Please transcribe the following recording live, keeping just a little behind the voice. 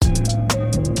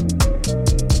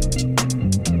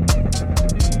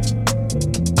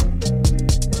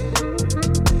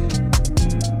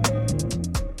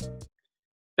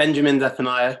Benjamin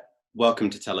Zephaniah, welcome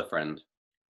to Tell a Friend.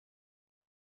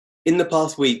 In the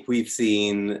past week, we've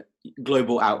seen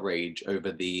global outrage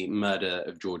over the murder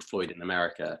of George Floyd in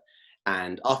America.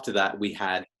 And after that, we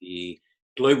had the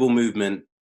global movement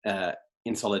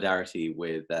in solidarity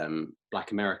with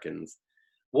Black Americans.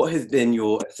 What has been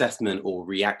your assessment or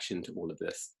reaction to all of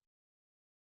this?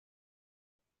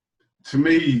 To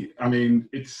me, I mean,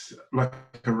 it's like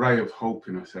a ray of hope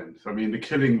in a sense. I mean, the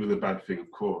killing was a bad thing,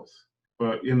 of course.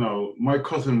 But, you know, my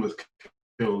cousin was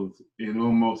killed in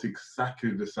almost exactly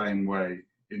the same way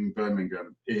in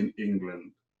Birmingham, in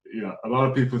England. You know, a lot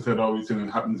of people said, oh, it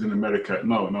happens in America.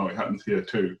 No, it happens here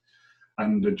too.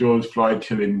 And the George Floyd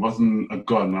killing wasn't a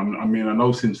gun. I mean, I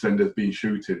know since then there's been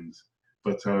shootings,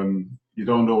 but you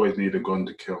don't always need a gun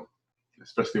to kill,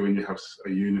 especially when you have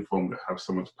a uniform that has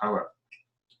so much power.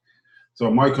 So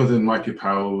my cousin Mikey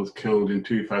Powell was killed in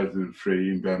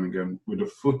 2003 in Birmingham with a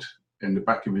foot in the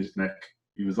back of his neck.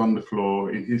 He was on the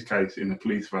floor, in his case, in a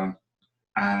police van.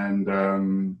 And,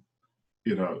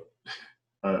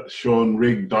 Sean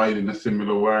Rigg died in a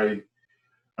similar way.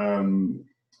 I mean,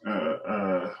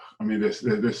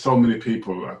 there's so many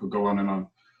people, I could go on and on.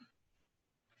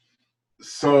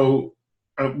 So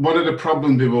one of the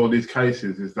problems with all these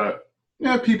cases is that,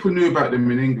 people knew about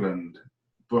them in England,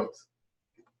 but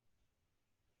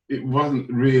it wasn't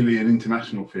really an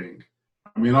international thing.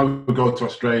 I mean, I would go to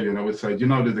Australia and I would say, do you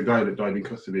know there's a guy that died in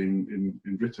custody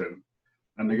in Britain?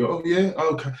 And they go, oh yeah,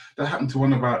 okay, that happened to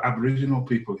one of our Aboriginal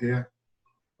people here.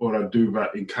 Or I'd do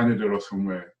that in Canada or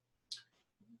somewhere.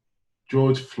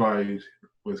 George Floyd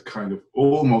was kind of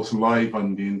almost live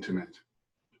on the internet.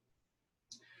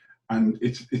 And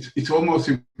it's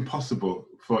almost impossible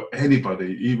for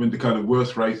anybody, even the kind of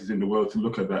worst races in the world, to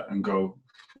look at that and go,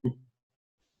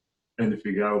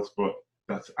 anything else but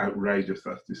that's outrageous,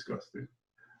 that's disgusting.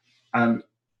 And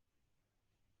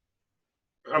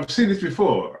I've seen this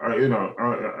before.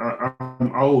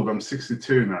 I'm old, I'm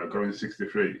 62 now, going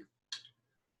 63.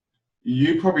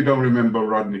 You probably don't remember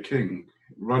Rodney King.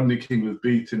 Rodney King was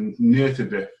beaten near to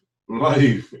death,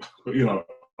 live.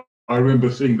 I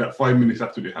remember seeing that 5 minutes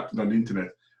after it happened on the internet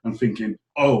and thinking,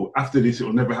 oh, after this, it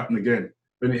will never happen again.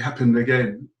 Then it happened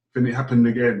again, then it happened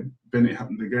again, then it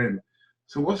happened again.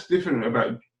 So what's different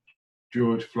about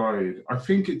George Floyd? I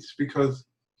think it's because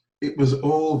it was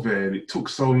all there. It took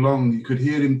so long. You could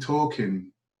hear him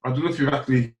talking. I don't know if you've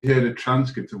actually heard a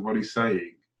transcript of what he's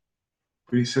saying,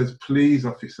 but he says, please,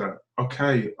 officer,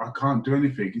 okay, I can't do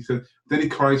anything. He said, then he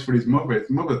cries for his mother. His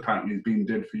mother apparently has been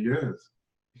dead for years.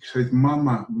 He says,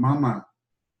 mama, mama.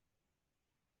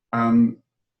 And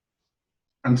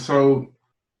so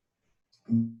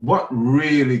what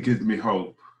really gives me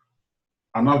hope,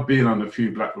 and I've been on a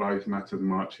few Black Lives Matter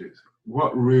marches,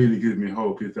 what really gives me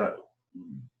hope is that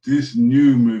this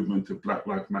new movement of Black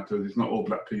Lives Matter is not all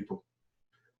black people.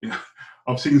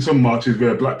 I've seen some marches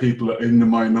where black people are in the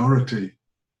minority.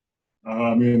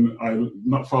 I mean,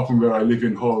 not far from where I live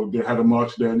in Hull, they had a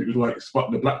march there and it was like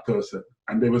spot the black person,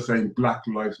 and they were saying Black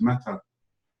Lives Matter.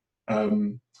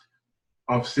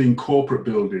 I've seen corporate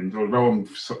buildings, although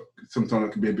sometimes I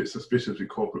can be a bit suspicious with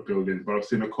corporate buildings, but I've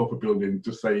seen a corporate building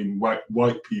just saying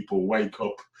white people, wake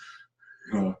up.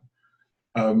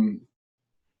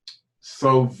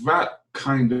 So that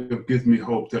kind of gives me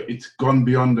hope that it's gone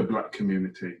beyond the black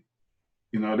community.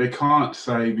 They can't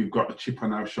say we've got a chip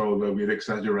on our shoulder, we're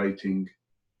exaggerating.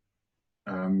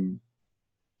 So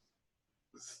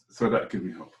that gives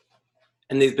me hope.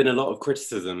 And there's been a lot of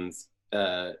criticisms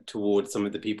towards some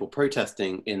of the people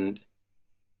protesting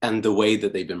and the way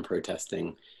that they've been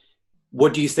protesting.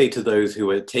 What do you say to those who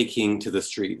are taking to the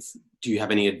streets? Do you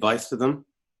have any advice for them?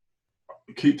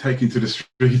 Keep taking to the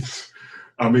streets.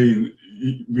 I mean,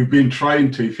 we've been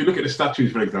trying to. If you look at the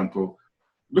statues, for example,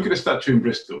 look at the statue in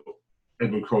Bristol,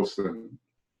 Edward Colston.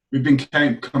 We've been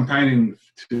campaigning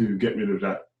to get rid of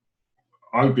that.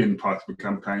 I've been part of a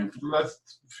campaign for the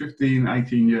last 15,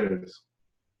 18 years.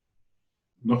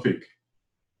 Nothing.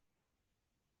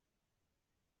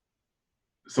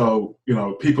 So,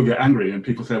 people get angry and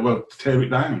people say, well, tear it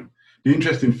down. The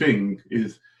interesting thing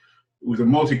is, it was a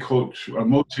multicultural, a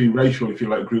multiracial, if you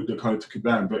like, group that kind of took it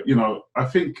down. But, I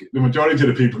think the majority of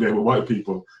the people there were white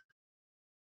people.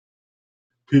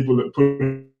 People that put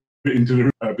it into the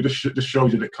room, but just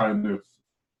shows you the kind of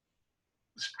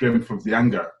strength of the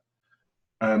anger.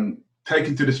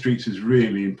 Taking to the streets is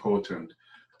really important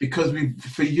because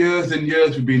for years and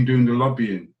years, we've been doing the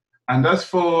lobbying. And as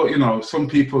for, some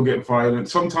people get violent.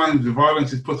 Sometimes the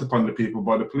violence is put upon the people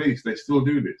by the police. They still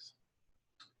do this.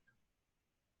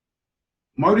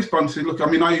 My response is, look, I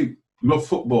mean, I love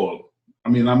football. I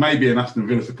mean, I may be an Aston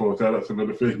Villa supporter, that's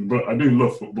another thing, but I do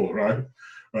love football, right?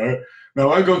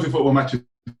 Now, I go to football matches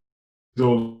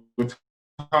all the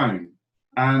time,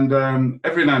 and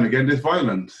every now and again there's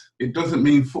violence. It doesn't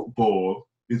mean football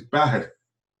is bad,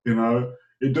 you know.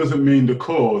 It doesn't mean the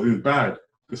cause is bad,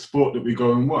 the sport that we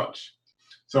go and watch.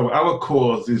 So our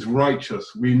cause is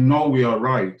righteous. We know we are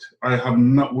right. I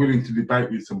am not willing to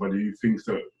debate with somebody who thinks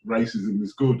that racism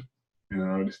is good. You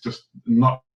know, it's just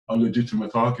not a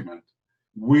legitimate argument.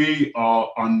 We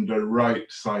are on the right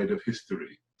side of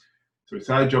history. So it's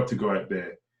our job to go out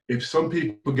there. If some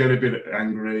people get a bit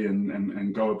angry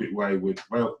and go a bit wayward,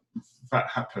 well, that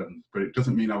happens, but it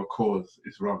doesn't mean our cause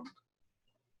is wrong.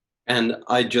 And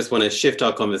I just want to shift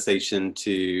our conversation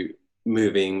to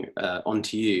moving on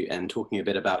to you and talking a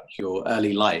bit about your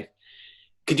early life.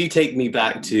 Could you take me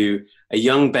back to a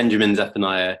young Benjamin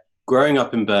Zephaniah growing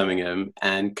up in Birmingham,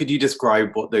 and could you describe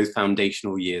what those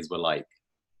foundational years were like?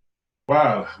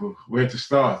 Wow, where to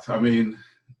start? I mean,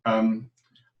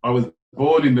 I was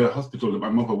born in the hospital that my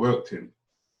mother worked in.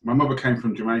 My mother came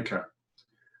from Jamaica,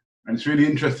 and it's really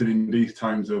interesting in these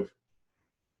times of,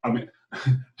 I mean,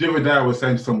 the other day I was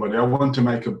saying to somebody, I want to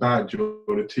make a badge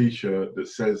or a t-shirt that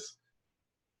says,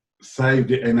 save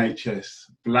the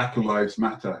NHS, Black Lives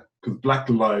Matter, because Black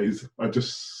lives are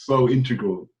just so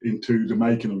integral into the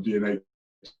making of the NHS.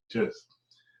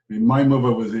 I mean, my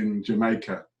mother was in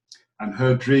Jamaica, and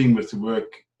her dream was to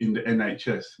work in the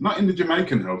NHS, not in the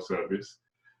Jamaican health service,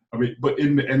 I mean, but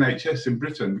in the NHS in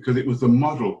Britain, because it was the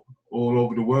model all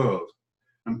over the world.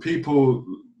 And people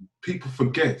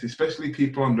forget, especially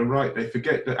people on the right, they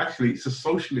forget that actually it's a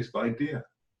socialist idea.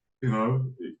 You know,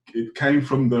 it came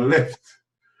from the left.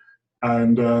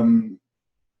 And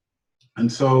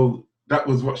so that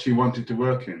was what she wanted to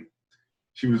work in.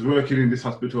 She was working in this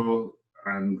hospital,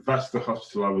 and that's the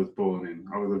hospital I was born in.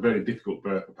 I was a very difficult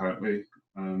birth, apparently.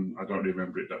 I don't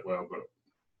remember it that well, but.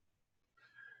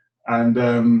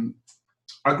 And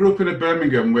I grew up in a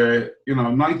Birmingham where, you know,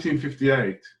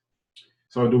 1958,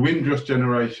 so the Windrush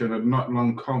generation had not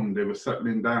long come, they were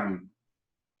settling down.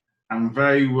 And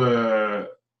they were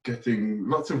getting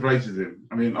lots of racism.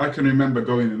 I mean, I can remember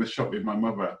going in the shop with my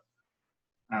mother,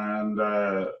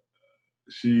 and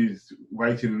she's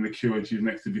waiting in the queue and she's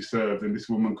next to be served, and this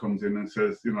woman comes in and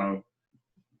says, you know,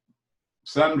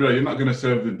 Sandra, you're not going to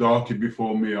serve the darkie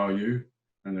before me, are you?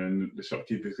 And then the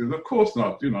shopkeeper says, of course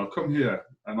not, you know, come here.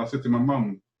 And I said to my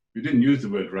mum, we didn't use the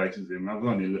word racism, I was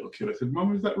only a little kid. I said,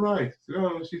 Mum, is that right? Said,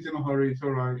 oh, she's in a hurry, it's all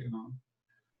right, you know.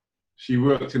 She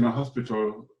worked in a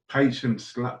hospital, patients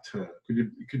slapped her.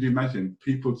 Could you imagine?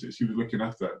 People that she was looking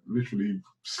after literally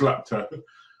slapped her.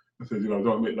 I said, you know,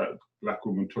 don't let that black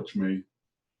woman touch me.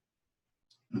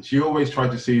 And she always tried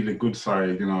to see the good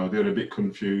side, you know, they're a bit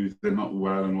confused, they're not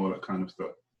well and all that kind of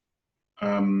stuff.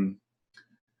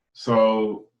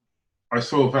 So I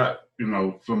saw that, you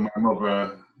know, from my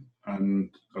mother and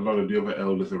a lot of the other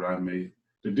elders around me.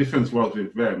 The difference was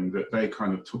with them that they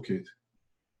kind of took it.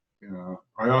 You know,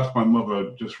 I asked my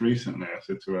mother just recently, I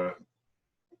said to her,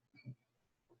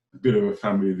 a bit of a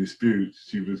family dispute,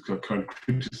 she was kind of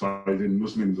criticizing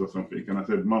Muslims or something. And I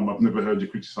said, Mum, I've never heard you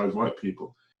criticize white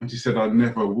people. And she said, I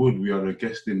never would, we are a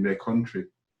guest in their country.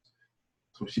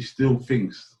 So she still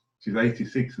thinks, she's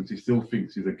 86 and she still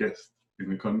thinks she's a guest in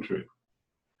the country.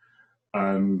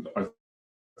 And I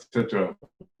said to her,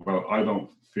 well, I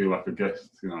don't feel like a guest,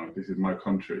 you know, this is my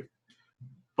country.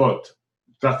 But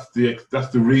that's the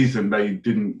reason they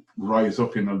didn't rise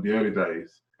up in the early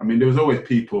days. I mean, there was always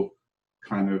people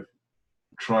kind of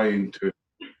trying to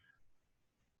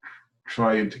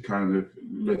kind of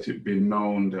let it be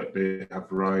known that they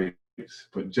have rights.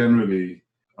 But generally,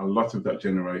 a lot of that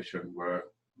generation were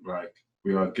like,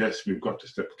 we are guests, we've got to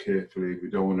step carefully, we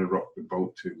don't want to rock the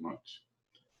boat too much.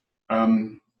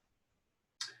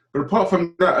 But apart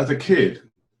from that, as a kid,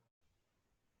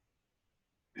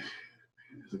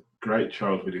 it's a great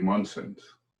childhood in one sense.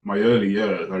 My early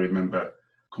years, I remember,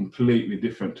 completely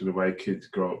different to the way kids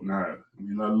grow up now. I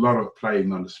mean, a lot of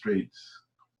playing on the streets.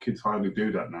 Kids hardly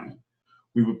do that now.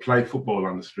 We would play football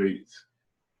on the streets,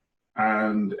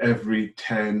 and every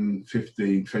 10,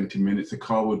 15, 20 minutes, a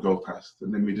car would go past,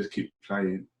 and then we just keep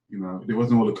playing. You know, there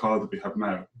wasn't all the cars that we have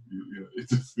now.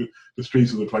 It's just the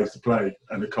streets were the place to play,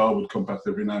 and the car would come past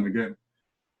every now and again.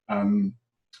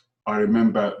 I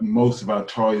remember most of our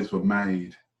toys were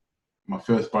made. My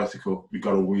first bicycle, we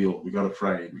got a wheel, we got a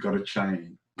frame, we got a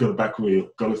chain, got a back wheel,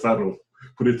 got a saddle,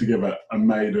 put it together and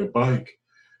made a bike,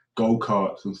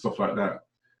 go-karts and stuff like that.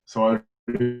 So I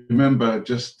remember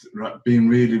just being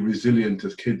really resilient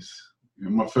as kids. You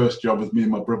know, my first job was me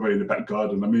and my brother in the back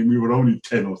garden. I mean, we were only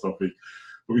 10 or something,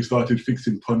 but we started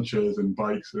fixing punchers and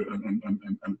bikes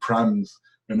and prams.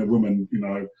 And a woman, you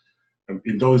know,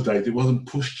 in those days, it wasn't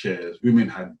pushchairs. Women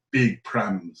had big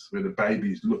prams where the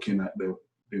baby's looking at the,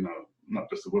 not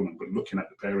just the woman, but looking at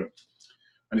the parent.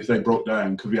 And if they broke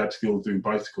down, because we had skills doing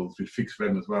bicycles, we'd fix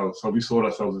them as well. So we saw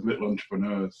ourselves as little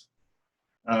entrepreneurs.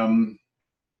 And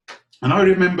I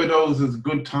remember those as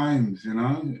good times,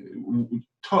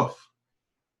 tough.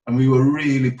 And we were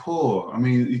really poor. I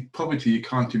mean, poverty you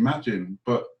can't imagine,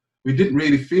 but we didn't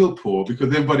really feel poor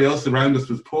because everybody else around us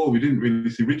was poor. We didn't really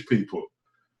see rich people.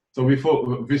 So we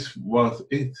thought this was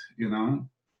it,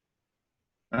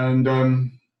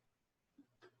 And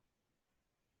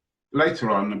later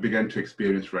on, I began to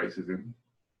experience racism.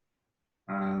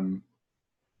 I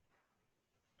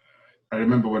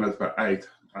remember when I was about 8,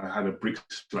 I had a brick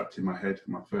slapped in my head,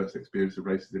 my first experience of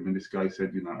racism. And this guy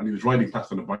said, and he was riding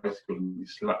past on a bicycle and he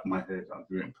slapped my head as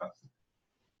we went past.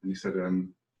 And he said,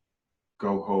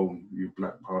 go home, you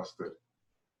black bastard.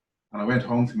 And I went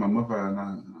home to my mother and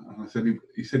I said,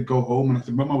 he said, go home. And I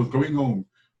said, Mum, I was going home.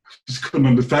 I just couldn't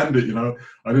understand it,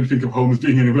 I didn't think of home as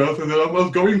being anywhere else. I said, I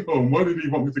was going home. Why did he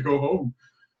want me to go home?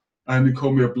 And he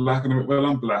called me a black, and I went, well,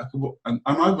 I'm black. And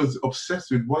I was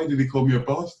obsessed with, why did he call me a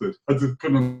bastard? I just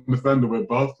couldn't understand the word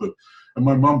bastard. And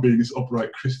my mum, being this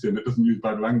upright Christian that doesn't use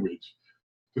bad language,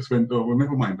 just went, oh, well,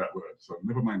 never mind that word, son,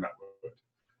 never mind that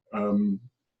word.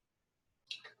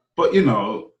 But,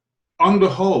 on the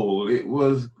whole, it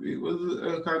was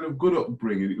a kind of good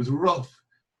upbringing. It was rough.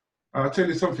 I'll tell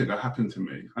you something that happened to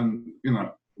me. And,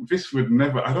 this would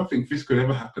never, I don't think this could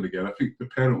ever happen again. I think the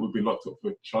parent would be locked up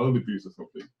for child abuse or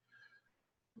something.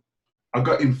 I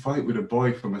got in a fight with a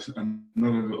boy from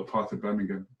another little part of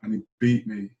Birmingham, and he beat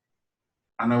me.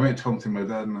 And I went home to my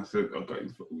dad and I said, I got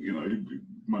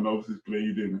my nose is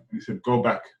bleeding. And he said, go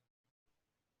back,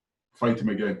 fight him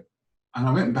again. And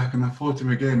I went back and I fought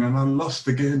him again and I lost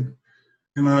again.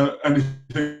 And he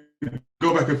said,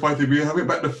 go back and fight him again. I went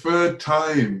back the 3rd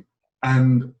time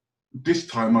and this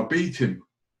time I beat him.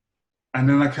 And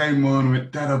then I came on and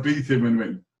went, Dad, I beat him, and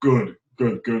went, good.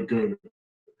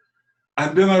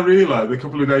 And then I realized a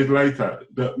couple of days later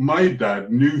that my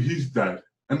dad knew his dad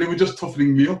and they were just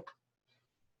toughening me up.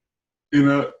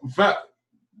 That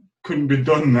couldn't be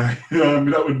done now.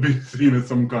 That would be seen as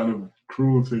some kind of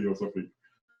cruelty or something.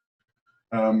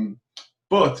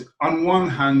 But on one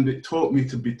hand, it taught me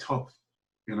to be tough,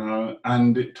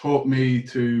 and it taught me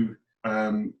to,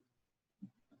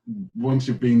 once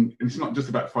you've been, it's not just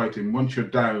about fighting, once you're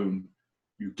down,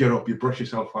 you get up, you brush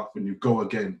yourself off and you go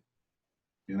again,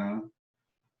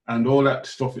 And all that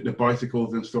stuff with the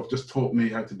bicycles and stuff just taught me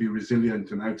how to be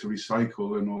resilient and how to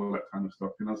recycle and all that kind of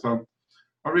stuff, So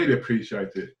I really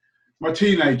appreciate it. My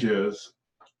teenage years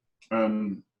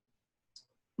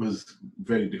was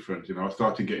very different, I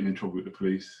started getting in trouble with the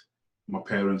police. My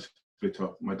parents split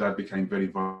up. My dad became very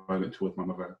violent towards my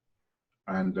mother.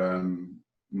 And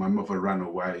my mother ran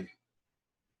away.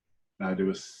 Now there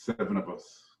were 7 of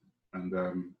us, and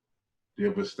the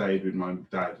others stayed with my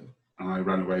dad, and I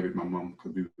ran away with my mum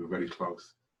because we were very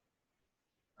close.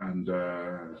 And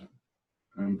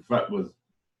that was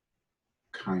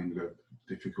kind of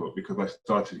difficult because I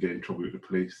started to get in trouble with the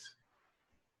police.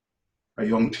 A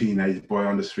young teenage boy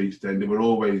on the streets then, there were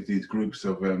always these groups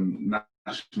of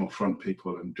National Front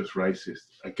people and just racist.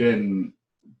 Again,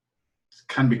 it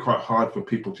can be quite hard for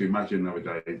people to imagine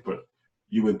nowadays, but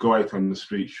you would go out on the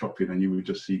street shopping and you would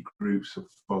just see groups of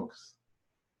thugs.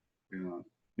 In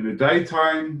the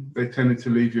daytime, they tended to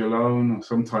leave you alone, or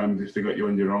sometimes if they got you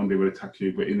on your own, they would attack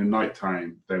you, but in the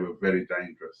nighttime, they were very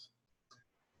dangerous.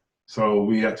 So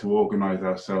we had to organize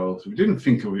ourselves. We didn't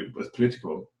think of it as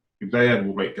political. If they had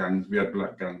white gangs, we had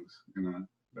black gangs, that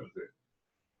was it.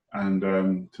 And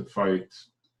to fight,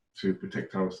 to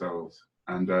protect ourselves.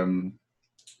 And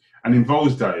in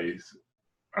those days,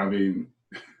 I mean,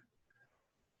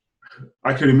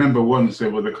 I can remember once there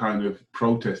was a kind of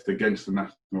protest against the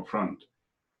National Front,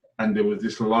 and there was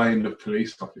this line of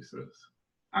police officers,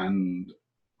 and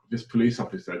this police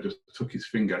officer just took his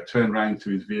finger, turned around to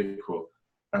his vehicle,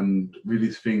 and with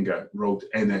his finger wrote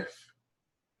NF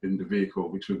in the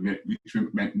vehicle, which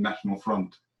meant National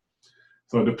Front.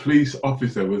 So the police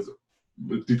officer was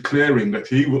declaring that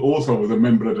he also was a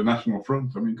member of the National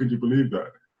Front. I mean, could you believe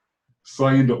that?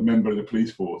 Signed up member of the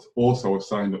police force, also a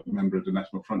signed up member of the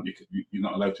National Front. You're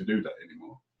not allowed to do that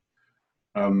anymore.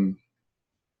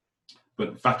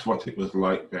 But that's what it was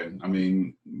like then. I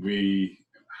mean, we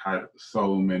had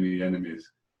so many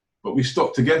enemies, but we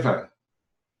stuck together.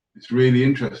 It's really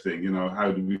interesting,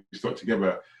 how do we stuck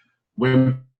together?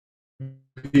 When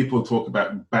people talk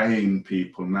about baying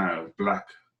people now, black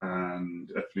and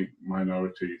ethnic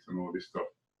minorities and all this stuff,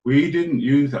 we didn't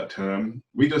use that term.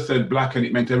 We just said black and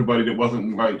it meant everybody that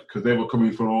wasn't white because they were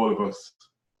coming for all of us.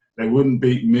 They wouldn't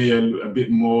beat me a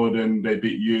bit more than they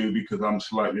beat you because I'm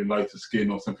slightly lighter skin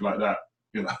or something like that.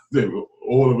 You know,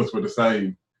 all of us were the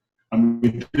same. And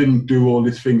we didn't do all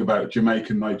this thing about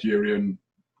Jamaican, Nigerian,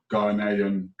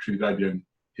 Ghanaian, Trinidadian,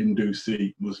 Hindu,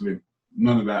 Sikh, Muslim.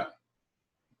 None of that.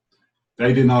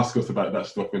 They didn't ask us about that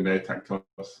stuff when they attacked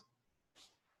us.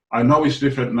 I know it's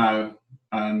different now,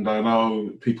 and I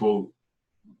know people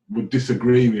would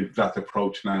disagree with that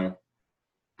approach now.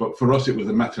 But for us, it was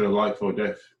a matter of life or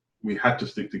death. We had to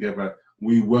stick together.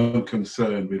 We weren't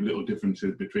concerned with little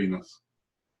differences between us.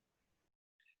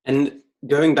 And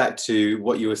going back to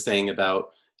what you were saying about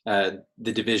the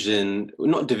division,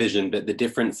 not division, but the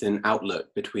difference in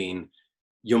outlook between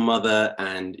your mother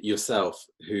and yourself,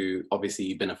 who obviously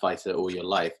you've been a fighter all your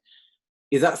life.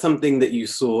 Is that something that you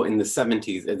saw in the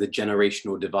 70s as a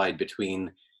generational divide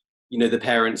between, you know, the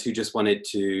parents who just wanted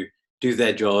to do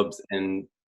their jobs and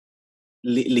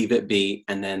leave it be,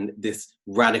 and then this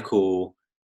radical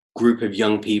group of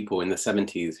young people in the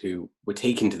 70s who were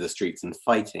taking to the streets and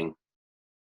fighting?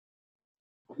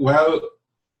 Well,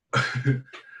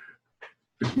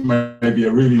 this may be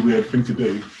a really weird thing to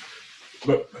do,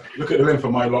 but look at the length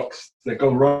of my locks. They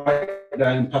go right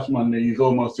down past my knees,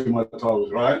 almost to my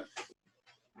toes, right?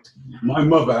 My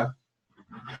mother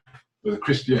was a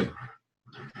Christian.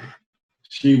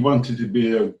 She wanted to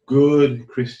be a good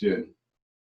Christian.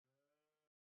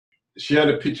 She had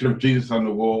a picture of Jesus on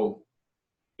the wall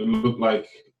that looked like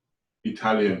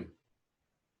Italian,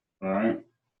 right?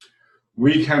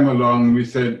 We came along and we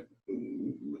said,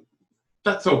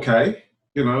 that's okay.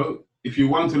 You know, if you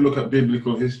want to look at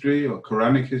biblical history or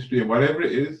Quranic history or whatever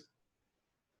it is,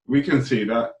 we can see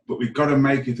that, but we've got to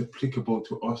make it applicable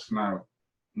to us now.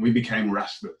 And we became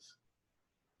Rastas.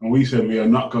 And we said, we are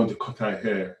not going to cut our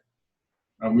hair.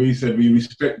 And we said, we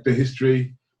respect the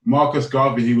history. Marcus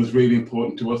Garvey, he was really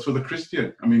important to us, was a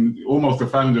Christian. I mean, almost the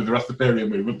founder of the Rastafarian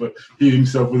movement, but he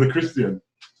himself was a Christian.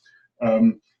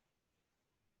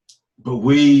 But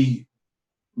we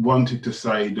wanted to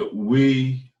say that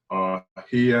we are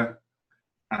here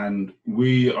and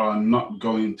we are not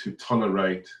going to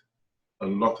tolerate a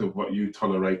lot of what you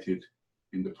tolerated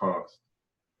in the past.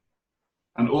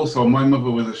 And also, my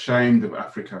mother was ashamed of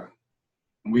Africa.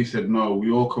 And we said, no,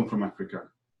 we all come from Africa.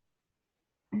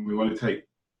 And we want to take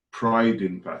pride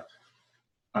in that.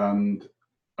 And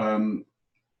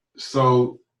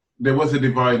so there was a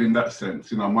divide in that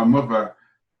sense. You know, my mother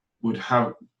would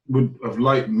have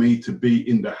liked me to be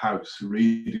in the house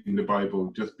reading the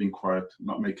Bible, just being quiet,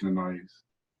 not making a noise,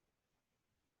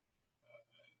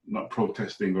 not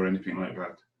protesting or anything like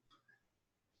that.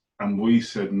 And we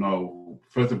said no.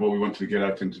 First of all, we wanted to get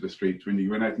out into the streets. When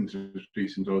you went out into the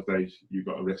streets in those days, you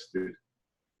got arrested.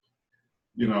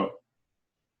 You know,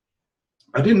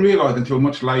 I didn't realize until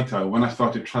much later when I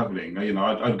started traveling, you know,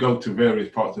 I'd go to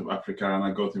various parts of Africa and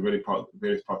I'd go to various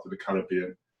parts of the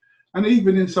Caribbean. And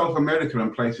even in South America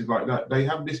and places like that, they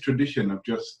have this tradition of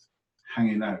just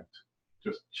hanging out,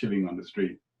 just chilling on the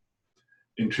street.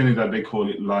 In Trinidad, they call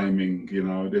it liming, you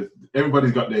know,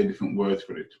 everybody's got their different words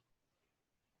for it.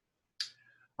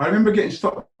 I remember getting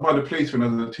stopped by the police when I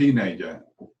was a teenager,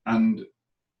 and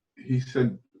he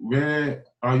said, where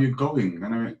are you going?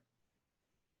 And I went,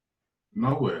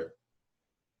 nowhere.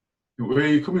 Where are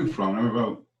you coming from? And I went,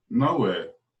 well, nowhere.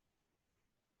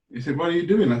 He said, what are you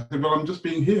doing? I said, well, I'm just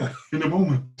being here in a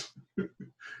moment. You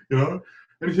know?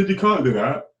 And he said, you can't do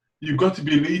that. You've got to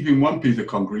be leaving one piece of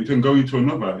concrete and going to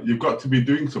another. You've got to be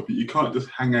doing something. You can't just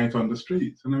hang out on the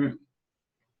streets. And I went,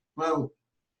 well,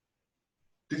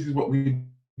 this is what we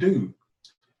do.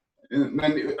 And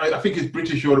I think it's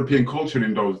British European culture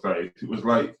in those days. It was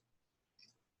like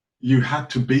you had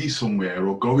to be somewhere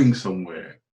or going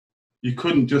somewhere. You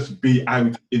couldn't just be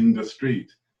out in the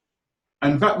street.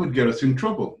 And that would get us in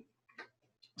trouble.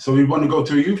 So we want to go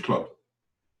to a youth club.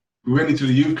 We went into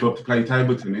the youth club to play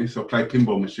table tennis or play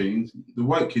pinball machines. The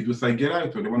white kids would say, get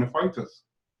out, or they want to fight us.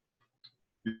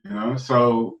 You know,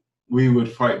 so we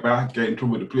would fight back, get in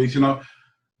trouble with the police, you know.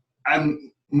 And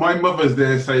my mother's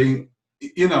there saying,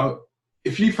 you know,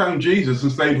 if you found Jesus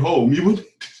and stayed home,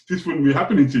 this wouldn't be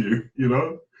happening to you, you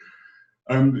know.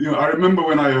 And you know, I remember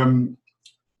when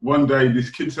one day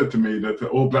this kid said to me that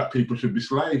all black people should be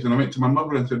slaves, and I went to my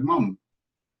mother and said, Mum,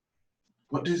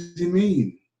 what does he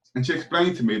mean? And she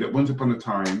explained to me that once upon a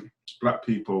time, black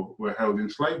people were held in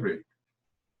slavery.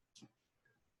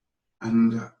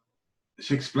 And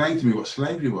she explained to me what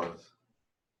slavery was.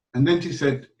 And then she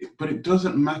said, but it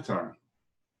doesn't matter,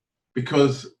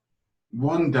 because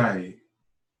one day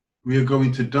we are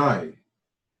going to die.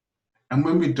 And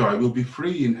when we die, we'll be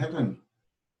free in heaven.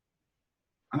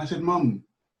 And I said, Mum,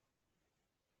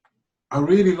 I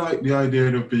really like the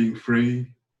idea of being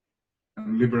free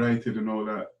and liberated and all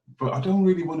that. But I don't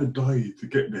really want to die to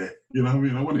get there. You know what I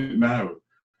mean? I want it now.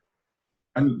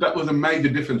 And that was a major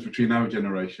difference between our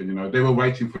generation. You know, they were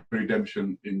waiting for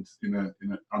redemption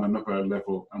on another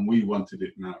level, and we wanted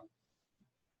it now.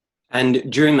 And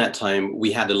during that time,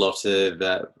 we had a lot of,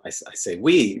 I say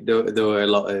we, there were a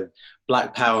lot of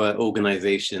Black Power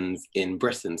organizations in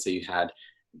Britain. So you had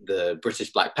the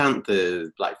British Black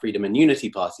Panthers, Black Freedom and Unity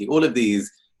Party, all of these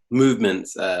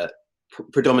movements,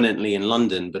 predominantly in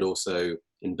London, but also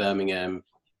in Birmingham,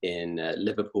 in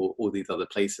Liverpool, all these other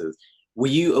places. Were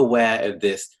you aware of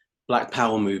this Black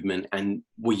Power movement, and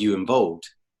were you involved?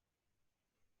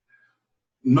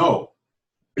 No,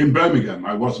 in Birmingham,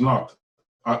 I was not.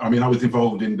 I mean, I was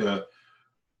involved in the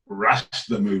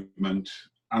Rasta movement,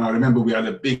 and I remember we had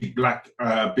a big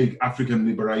big African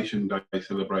Liberation Day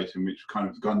celebration, which kind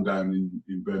of gone down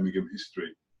in Birmingham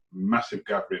history. Massive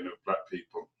gathering of Black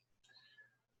people.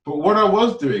 But what I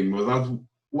was doing was I was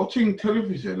watching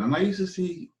television, and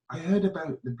I heard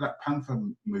about the Black Panther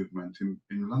movement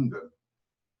in London.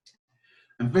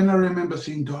 And then I remember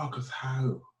seeing Darcus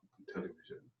Howe on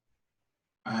television.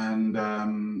 And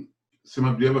some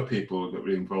of the other people that were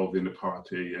involved in the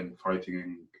party and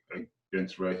fighting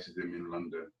against racism in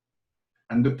London.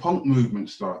 And the punk movement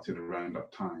started around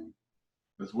that time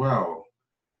as well.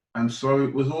 And so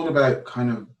it was all about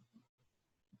kind of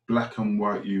Black and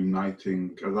white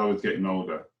uniting as I was getting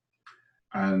older.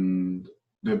 And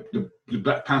the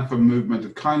Black Panther movement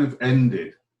had kind of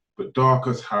ended, but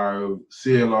Darcus Howe,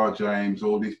 CLR James,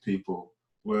 all these people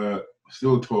were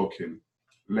still talking.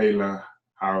 Layla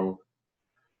Howe,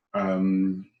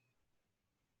 and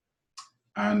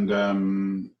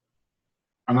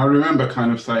I remember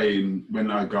kind of saying when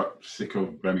I got sick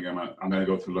of Birmingham, I'm going to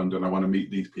go to London. I want to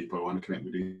meet these people. I want to connect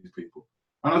with these people.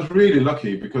 And I was really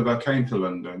lucky because I came to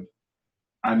London,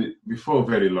 and before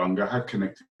very long, I had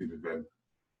connected with them.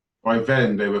 By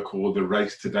then, they were called the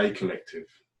Race Today Collective,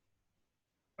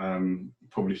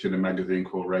 publishing a magazine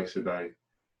called Race Today.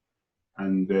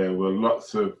 And there were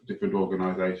lots of different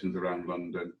organisations around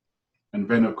London. And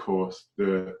then, of course,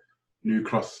 the New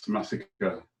Cross massacre,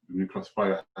 the New Cross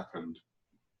fire happened.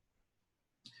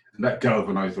 And that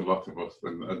galvanised a lot of us.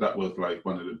 And that was like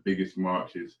one of the biggest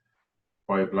marches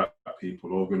by Black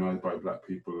people, organised by Black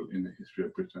people in the history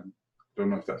of Britain. I don't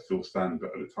know if that still stands,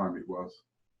 but at the time it was.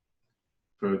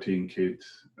 13 kids,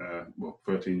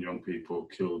 13 young people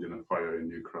killed in a fire in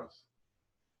New Cross.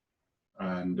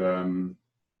 And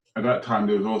at that time,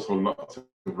 there was also lots of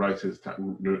writers.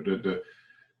 The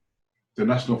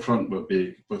National Front were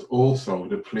big, but also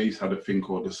the police had a thing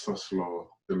called the sus law,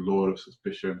 the law of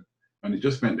suspicion. And it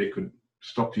just meant they could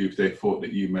stop you if they thought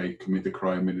that you may commit a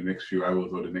crime in the next few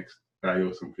hours or the next day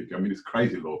or something. I mean, it's a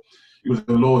crazy law. It was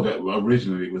a law that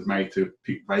originally was made to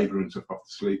pick vagrants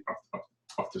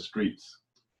off the streets.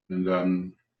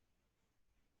 And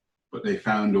but they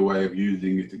found a way of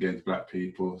using it against Black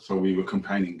people. So we were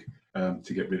campaigning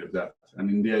to get rid of that. And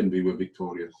in the end, we were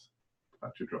victorious.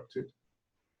 Thatcher dropped it.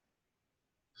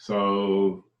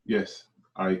 So yes,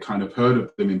 I kind of heard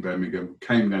of them in Birmingham,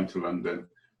 came down to London.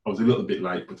 I was a little bit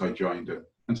late, but I joined them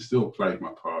and still played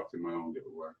my part in my own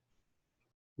little way.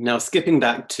 Now, skipping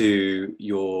back to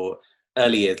your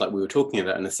early years, like we were talking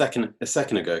about a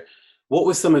second ago, what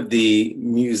was some of the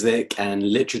music and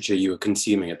literature you were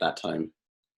consuming at that time?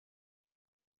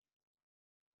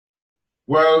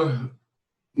 Well,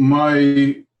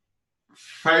 my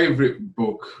favorite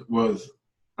book was,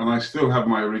 and I still have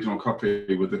my original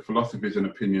copy, with The Philosophies and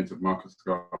Opinions of Marcus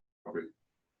Garvey.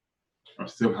 I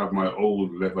still have my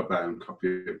old leather-bound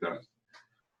copy of that.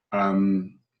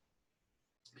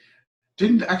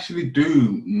 Didn't actually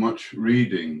do much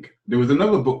reading. There was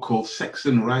another book called Sex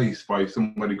and Race by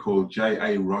somebody called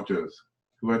J.A. Rogers,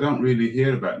 who I don't really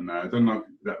hear about now. I don't know if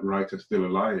that writer's still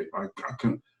alive. I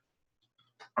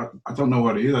don't know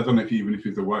what he is. I don't know even if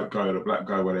he's a white guy or a Black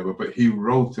guy or whatever, but he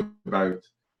wrote about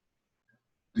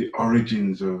the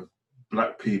origins of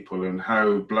Black people and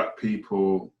how Black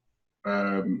people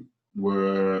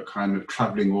were kind of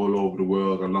traveling all over the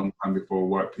world a long time before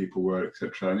white people were,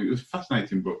 etc. And it was a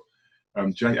fascinating book.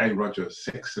 J.A. Rogers,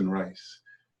 Sex and Race.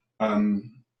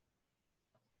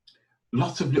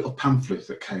 Lots of little pamphlets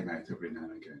that came out every now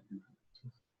and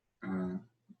again.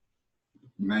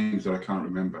 Names that I can't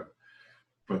remember.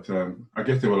 But I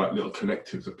guess they were like little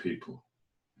collectives of people.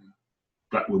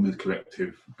 Black Women's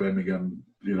Collective, Birmingham,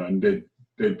 you know, and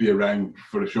they'd be around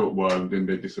for a short while and then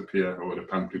they'd disappear, or the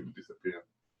pamphlet would disappear.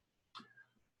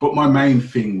 But my main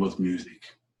thing was music.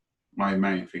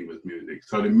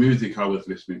 So the music I was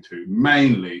listening to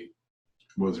mainly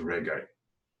was reggae.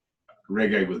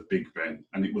 Reggae was big then,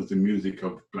 and it was the music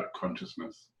of Black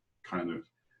consciousness, kind of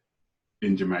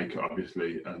in Jamaica,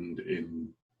 obviously, and in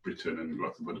Britain and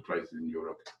lots of other places in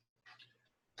Europe.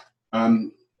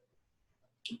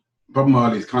 Bob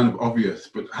Marley is kind of obvious,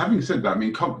 but having said that, I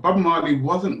mean, Bob Marley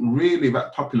wasn't really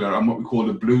that popular on what we call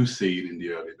the blues scene in the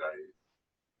early days.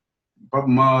 Bob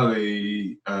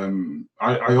Marley,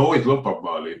 I always loved Bob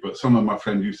Marley, but some of my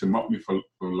friends used to mock me for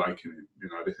liking him. You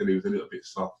know, they said he was a little bit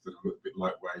soft and a little bit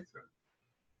lightweight, and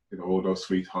you know, all those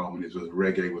sweet harmonies. Was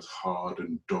reggae was hard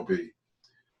and dubby.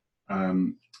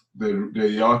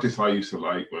 The artists I used to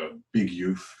like were Big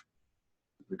Youth,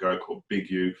 the guy called Big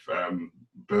Youth,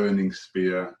 Burning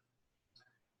Spear,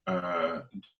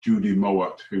 Judy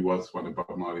Mowat, who was one of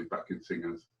Bob Marley's backing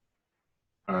singers,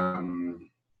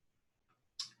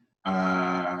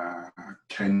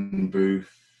 Ken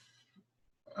Booth,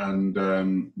 and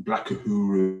Black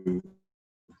Uhuru.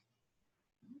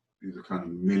 These are kind of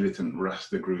militant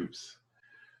Rasta groups.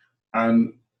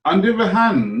 And on the other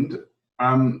hand,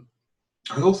 I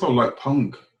also like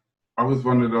punk. I was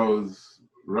one of those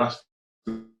Rasta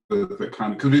that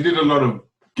kind of, because we did a lot of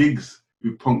gigs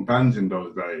with punk bands in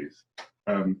those days.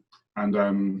 So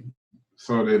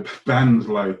the bands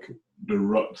like The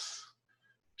Ruts,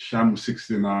 Sham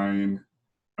 69.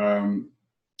 I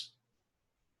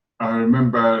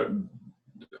remember,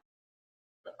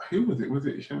 who was it? Was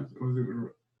it Sham? Was it?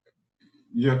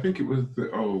 Yeah, I think it was the,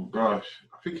 oh gosh,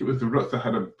 I think it was the Ruts that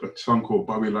had a song called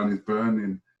Babylon is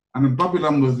Burning. And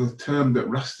Babylon was a term that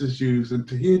Rastas used, and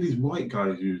to hear these white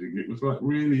guys using it was like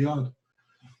really odd.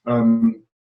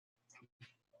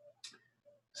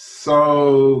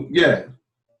 So yeah,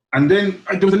 and then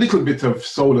there was a little bit of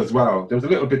soul as well. There was a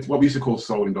little bit what we used to call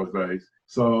soul in those days.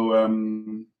 So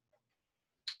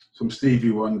some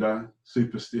Stevie Wonder,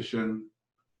 Superstition,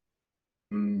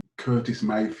 Curtis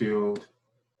Mayfield,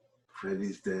 Fred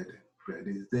is dead, Fred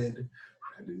is dead,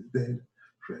 Fred is dead,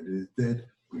 Fred is dead.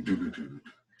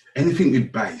 Anything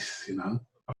with bass, you know.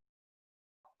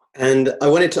 And I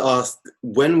wanted to ask,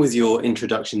 when was your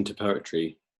introduction to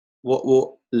poetry?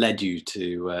 What led you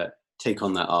to take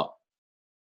on that art?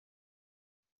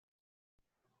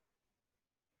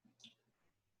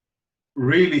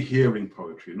 Really hearing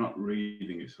poetry, not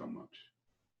reading it so much.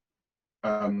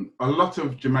 A lot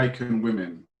of Jamaican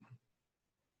women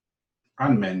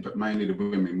and men, but mainly the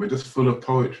women, were just full of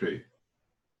poetry.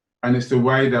 And it's the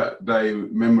way that they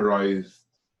memorized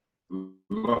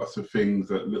lots of things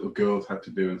that little girls had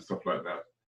to do and stuff like that.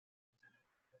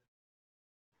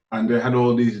 And they had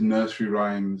all these nursery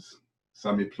rhymes.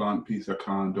 Sammy plant piece of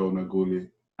corn down a gully,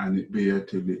 and it be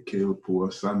till it kill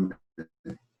poor Sammy.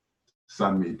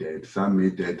 Sammy dead, Sammy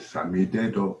dead, Sammy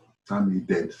dead, oh. Sammy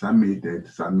dead, Sammy dead,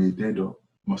 Sammy dead, oh.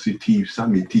 Musty thief,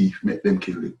 Sammy thief, make them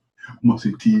kill it.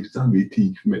 Musty thief, Sammy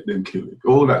thief, make them kill it.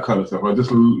 All that kind of stuff. I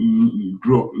just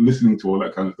grew up listening to all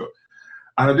that kind of stuff.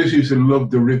 And I just used to love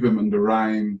the rhythm and the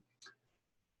rhyme.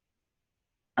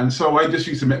 And so I just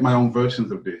used to make my own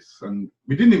versions of this. And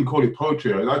we didn't even call it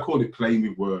poetry. I called it playing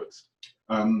with words.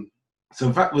 So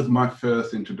that was my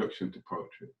first introduction to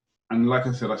poetry. And like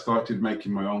I said, I started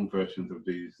making my own versions of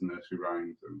these nursery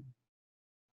rhymes and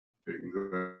things.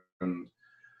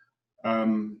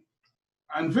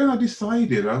 And then I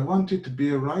decided I wanted to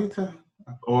be a writer,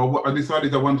 or I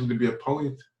decided I wanted to be a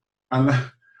poet. And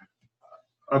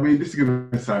I mean, this is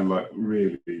going to sound like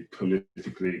really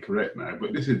politically correct now,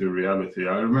 but this is the reality.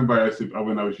 I remember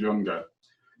when I was younger,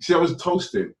 see, I was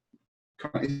toasting.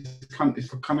 It's kind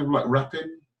of like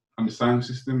rapping and the sound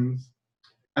systems.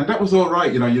 And that was all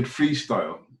right, you know, you'd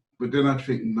freestyle. But then I'd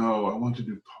think, no, I want to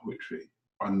do poetry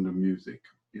on the music.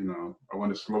 You know, I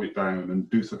want to slow it down and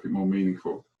do something more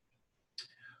meaningful.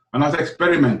 And I was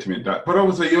experimenting with that. But I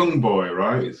was a young boy,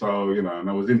 right? So, you know, and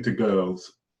I was into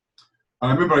girls.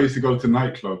 And I remember I used to go to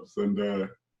nightclubs, and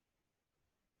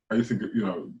I used to, you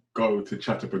know, go to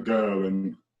chat up a girl,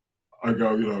 and I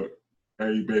go, you know,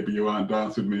 hey, baby, you want to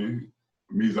dance with me?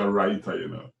 Me's a writer, you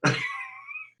know.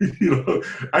 You know,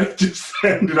 I just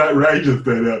sounded outrageous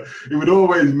there. It would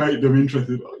always make them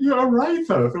interested. Oh, you're a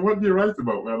writer. So what do you write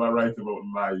about? Well, I write about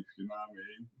life, you know what I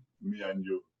mean? Me and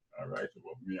you. I write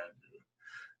about me and you,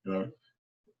 you know.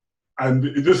 And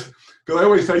it just, because I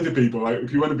always say to people, like,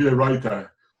 if you want to be a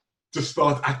writer, just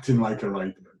start acting like a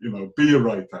writer, you know, be a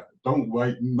writer. Don't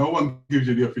wait. No one gives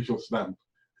you the official stamp.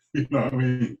 You know what I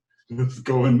mean? Just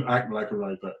go and act like a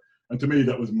writer. And to me,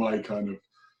 that was my kind of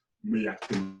me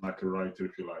acting like a writer,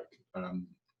 if you like.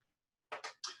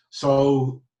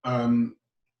 So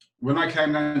when I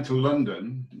came down to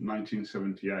London in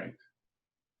 1978,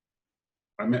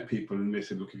 I met people and they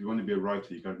said, look, if you want to be a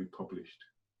writer, you got to be published.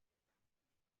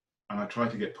 And I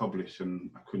tried to get published and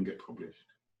I couldn't get published.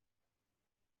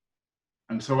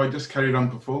 And so I just carried on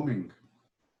performing.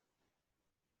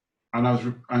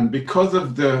 and because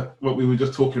of what we were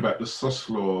just talking about, the sus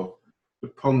law, the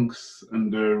punks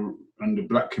and the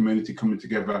black community coming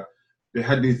together, they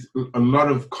had a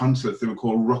lot of concerts they were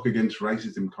called Rock Against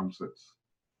Racism concerts.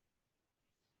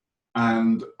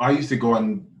 And I used to go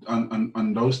on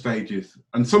those stages.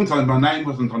 And sometimes my name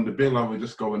wasn't on the bill, I would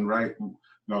just go and write.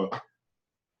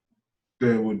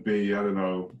 There would be, I don't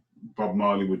know, Bob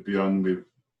Marley would be on with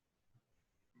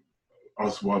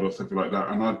Oswald or something like that.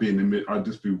 And I'd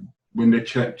just be, when they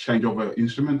change over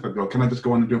instruments, I'd go, can I just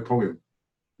go on and do a poem?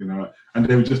 And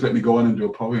they would just let me go on and do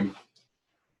a poem.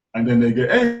 And then they get,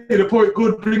 hey, the poet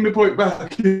good, bring the poet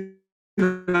back. And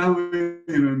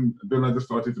then I just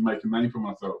started to make a name for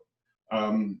myself.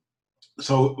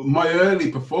 So my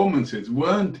early performances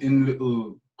weren't in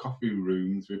little coffee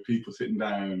rooms with people sitting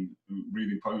down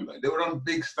reading poems. They were on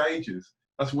big stages.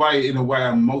 That's why, in a way,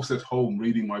 I'm most at home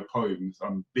reading my poems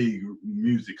on big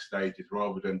music stages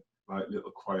rather than like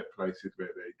little quiet places where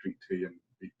they drink tea and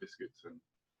eat biscuits.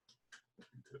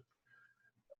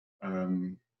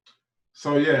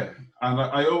 So yeah, and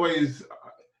I always,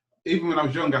 even when I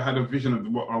was young, I had a vision of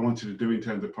what I wanted to do in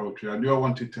terms of poetry. I knew I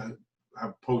wanted to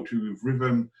have poetry with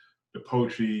rhythm. The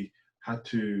poetry had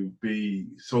to be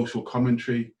social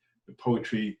commentary. The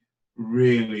poetry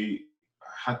really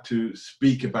had to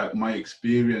speak about my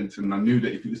experience, and I knew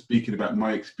that if it was speaking about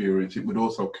my experience, it would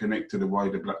also connect to the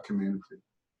wider Black community.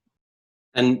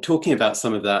 And talking about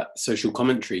some of that social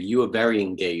commentary, you were very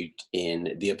engaged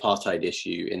in the apartheid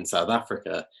issue in South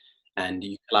Africa, and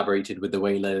you collaborated with the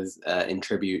Wailers in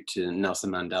tribute to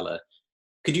Nelson Mandela.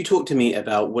 Could you talk to me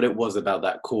about what it was about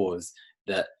that cause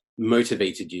that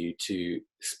motivated you to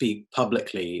speak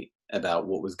publicly about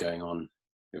what was going on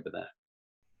over there?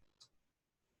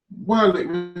 Well, it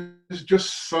was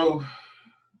just so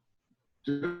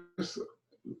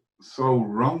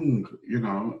wrong,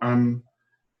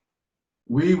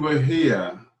 we were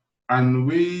here and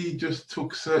we just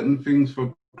took certain things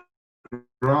for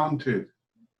granted.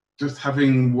 Just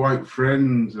having white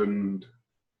friends and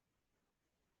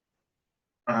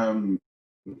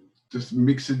just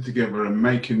mixing together and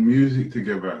making music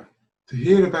together. To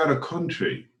hear about a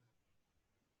country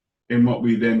in what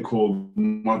we then call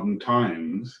modern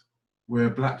times,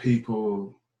 where Black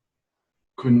people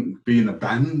couldn't be in a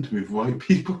band with white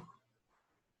people,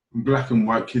 Black and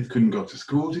white kids couldn't go to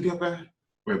school together,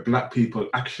 where white people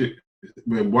actually,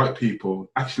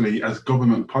 as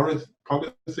government policy,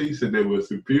 said they were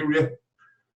superior.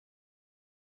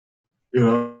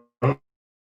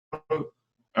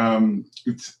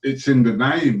 It's in the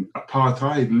name,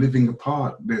 apartheid, living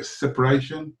apart. There's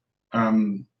separation.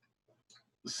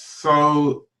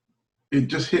 So it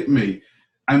just hit me.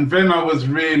 And then I was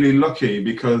really lucky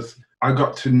because I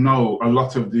got to know a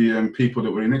lot of the people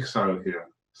that were in exile here.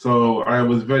 So I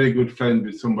was very good friend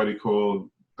with somebody called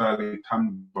Dali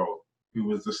Tambo, who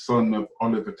was the son of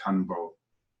Oliver Tambo,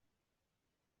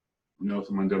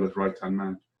 Nelson Mandela's right-hand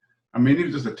man. I mean, he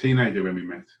was just a teenager when we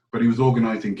met, but he was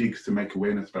organising gigs to make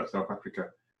awareness about South Africa.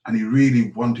 And he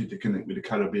really wanted to connect with the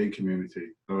Caribbean community.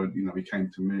 So, he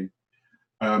came to me.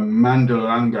 Mandela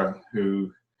Langa,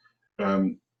 who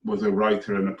was a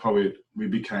writer and a poet, we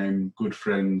became good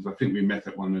friends. I think we met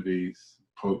at one of these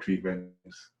poetry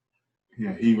events.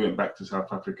 Yeah, he went back to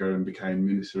South Africa and became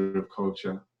Minister of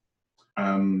Culture.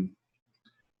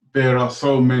 There are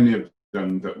so many of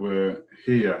them that were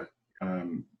here.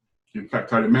 In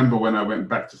fact, I remember when I went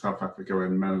back to South Africa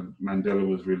when Mandela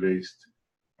was released,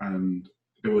 and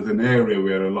there was an area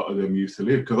where a lot of them used to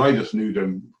live, because I just knew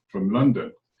them from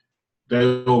London.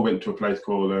 They all went to a place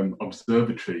called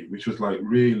Observatory, which was like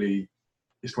really,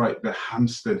 it's like the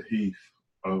Hampstead Heath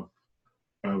of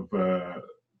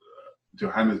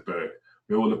Johannesburg,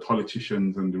 where all the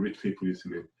politicians and the rich people used to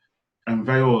live. And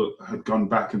they all had gone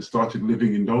back and started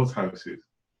living in those houses.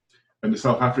 And the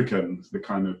South Africans, the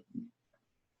kind of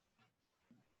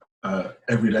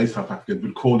everyday South Africans,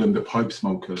 would call them the pipe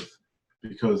smokers,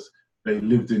 because they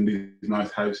lived in these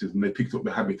nice houses and they picked up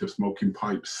the habit of smoking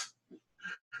pipes.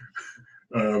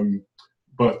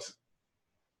 But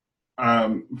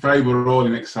they were all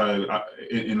in exile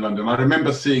in London. I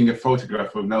remember seeing a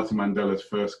photograph of Nelson Mandela's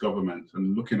first government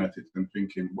and looking at it and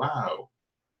thinking, wow,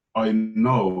 I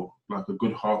know like a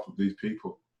good half of these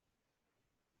people.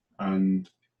 And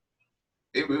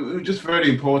it was just very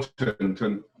important.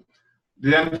 And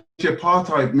the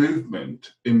anti-apartheid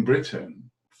movement in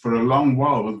Britain for a long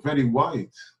while was very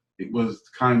white. It was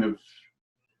kind of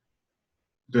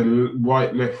the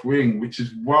white left wing, which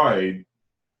is why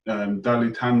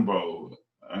Dali Tambo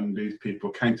and these people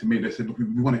came to me. They said, look,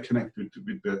 we want to connect with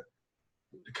the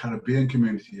Caribbean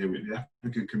community here, with the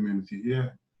African community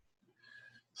here.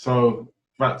 So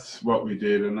that's what we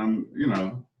did.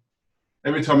 And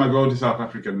every time I go to South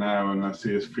Africa now and I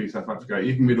see us free South Africa,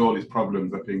 even with all its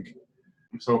problems, I think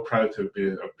I'm so proud to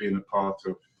have been a part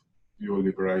of your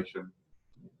liberation.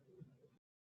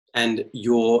 And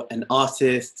you're an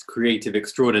artist, creative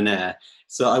extraordinaire.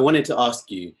 So I wanted to ask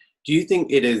you, do you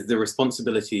think it is the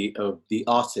responsibility of the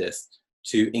artist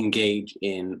to engage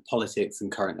in politics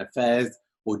and current affairs,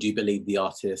 or do you believe the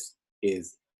artist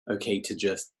is okay to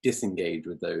just disengage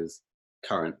with those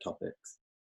current topics?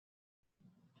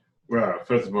 Well,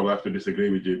 first of all, I have to disagree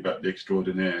with you about the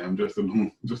extraordinaire. I'm just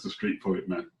a street poet,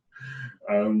 man.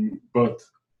 But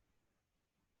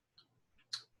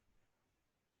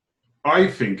I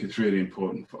think it's really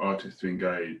important for artists to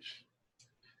engage.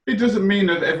 It doesn't mean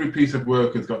that every piece of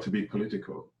work has got to be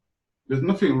political. There's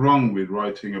nothing wrong with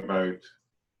writing about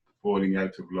falling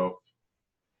out of love.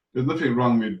 There's nothing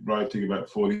wrong with writing about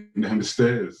falling down the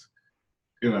stairs,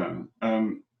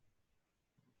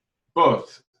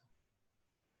 But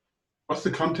what's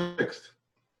the context?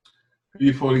 Who are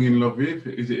you falling in love with?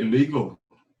 Is it illegal?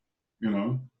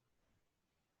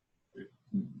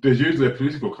 There's usually a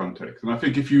political context. And I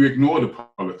think if you ignore the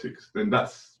politics, then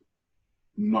that's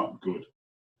not good.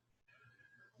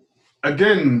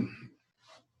 Again,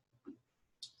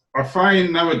 I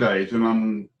find nowadays when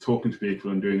I'm talking to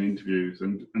people and doing interviews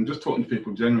and just talking to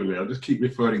people generally, I just keep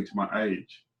referring to my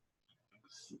age.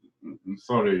 I'm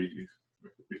sorry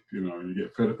if you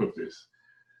get fed up of this,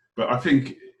 but I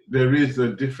think there is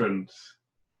a difference.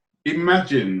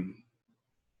 Imagine,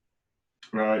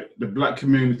 right, the black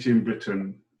community in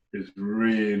Britain is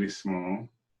really small.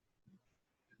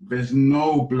 There's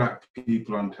no black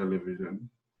people on television.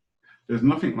 There's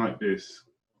nothing like this,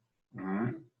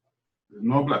 right? There's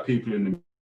no black people in the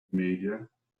media.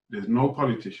 There's no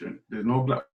politician. There's no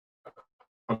black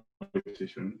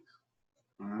politicians.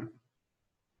 Right?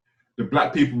 The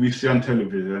black people we see on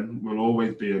television will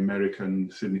always be American,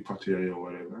 Sidney Poitier or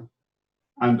whatever.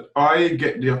 And I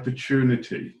get the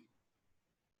opportunity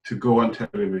to go on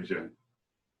television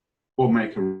or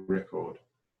make a record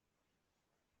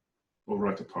or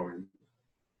write a poem.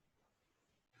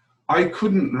 I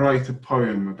couldn't write a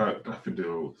poem about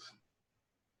daffodils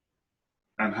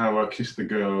and how I kissed the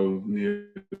girl near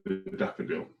the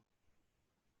daffodil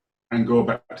and go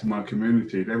back to my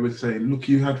community. They would say, look,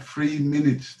 you had 3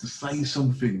 minutes to say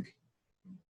something.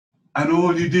 And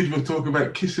all you did was talk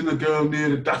about kissing a girl near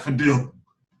the daffodil.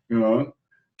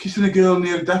 Kissing a girl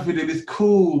near the daffodil is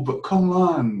cool, but come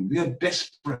on, we are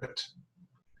desperate.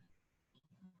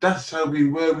 That's how we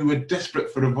were. We were desperate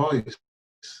for a voice.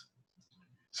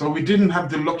 So we didn't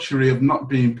have the luxury of not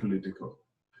being political.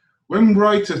 When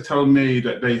writers tell me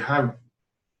that they have,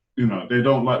 they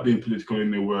don't like being political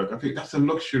in their work, I think that's a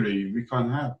luxury we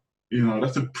can't have.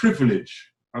 That's a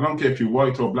privilege. I don't care if you're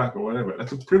white or black or whatever.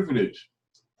 That's a privilege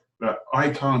that I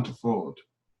can't afford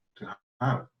to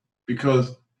have.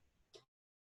 Because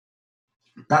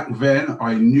back then,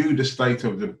 I knew the state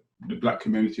of the black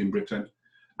community in Britain.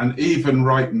 And even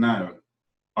right now,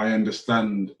 I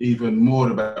understand even more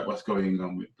about what's going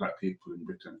on with black people in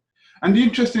Britain. And the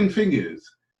interesting thing is,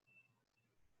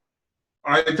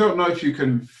 I don't know if you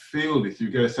can feel this, you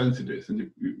get a sense of this,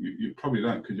 and you probably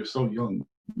don't because you're so young.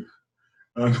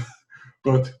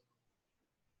 But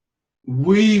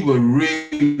we were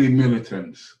really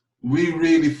militants. We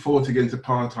really fought against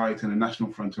apartheid and the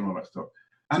National Front and all that stuff.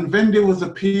 And then there was a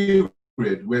period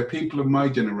where people of my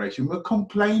generation were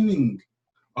complaining.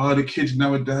 Oh, the kids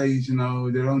nowadays,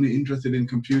 they're only interested in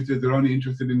computers, they're only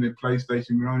interested in their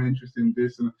PlayStation, we're only interested in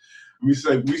this. And we used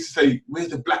to say, where's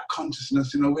the black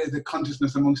consciousness, where's the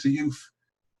consciousness amongst the youth?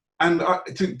 And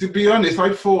to be honest,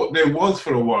 I thought there was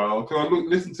for a while, because I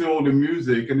listened to all the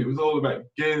music and it was all about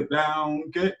get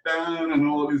down, and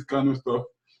all this kind of stuff.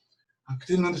 I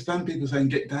didn't understand people saying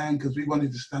get down because we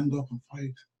wanted to stand up and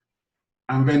fight.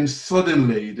 And then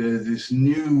suddenly there's this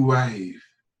new wave.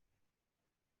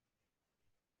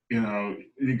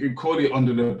 You could call it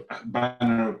under the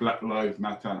banner of Black Lives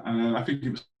Matter. And I think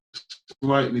it was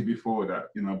slightly before that,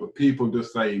 but people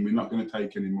just saying we're not going to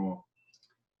take any more.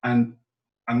 And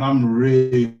I'm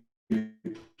really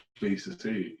pleased to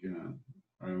see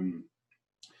it,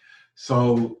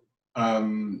 So I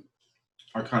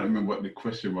can't remember what the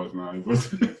question was now,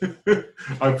 but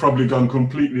I've probably gone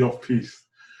completely off piece.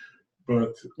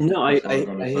 But no, I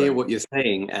hear what you're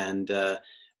saying, and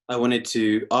I wanted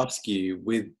to ask you,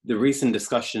 with the recent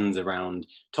discussions around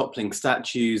toppling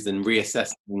statues and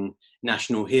reassessing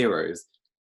national heroes,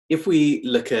 if we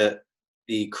look at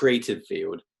the creative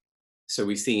field, so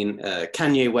we've seen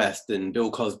Kanye West and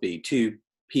Bill Cosby, two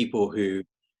people who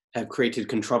have created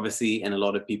controversy and a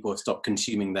lot of people have stopped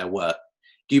consuming their work.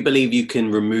 Do you believe you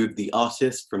can remove the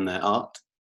artist from their art?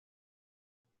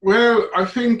 Well, I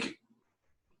think,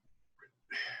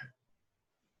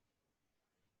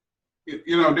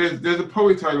 you know, there's a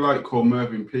poet I like called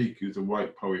Mervyn Peake, who's a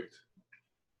white poet.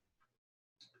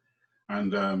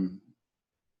 And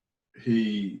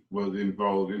he was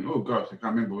involved in, oh gosh, I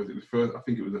can't remember, was it the first, I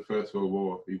think it was the First World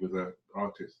War. He was an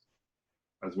artist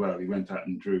as well. He went out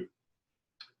and drew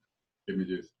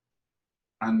images.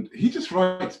 And he just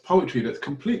writes poetry that's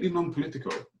completely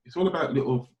non-political. It's all about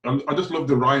I just love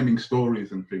the rhyming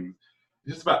stories and things.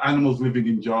 It's just about animals living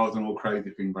in jars and all crazy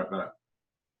things like that.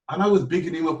 And I was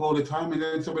bigging him up all the time. And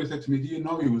then somebody said to me, do you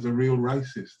know he was a real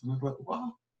racist? And I was like,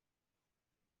 what?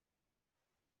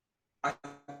 I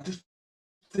just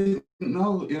didn't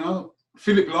know, you know.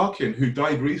 Philip Larkin, who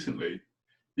died recently,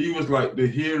 he was like the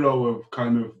hero of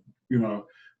kind of, you know,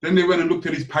 then they went and looked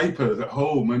at his papers at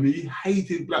home and he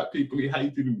hated black people, he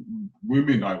hated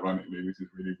women, ironically, which is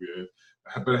really weird,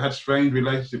 but had strange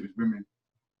relationships with women.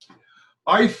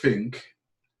 I think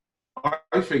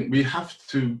we have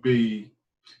to be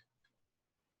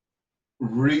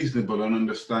reasonable and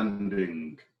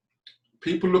understanding.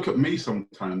 People look at me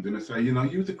sometimes and they say, you know,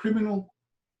 you was a criminal,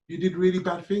 you did really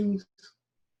bad things.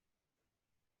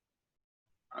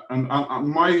 And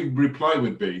my reply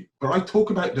would be, but I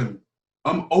talk about them.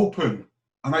 I'm open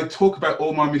and I talk about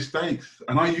all my mistakes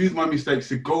and I use my mistakes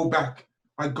to go back.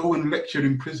 I go and lecture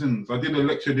in prisons. I did a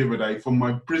lecture the other day from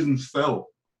my prison cell.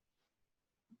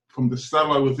 From the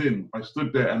cell I was in, I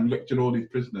stood there and lectured all these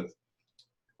prisoners.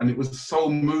 And it was so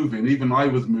moving. Even I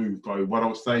was moved by what I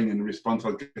was saying in the response I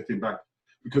was getting back.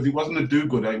 Because he wasn't a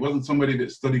do-gooder. He wasn't somebody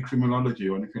that studied criminology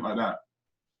or anything like that.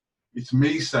 It's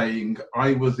me saying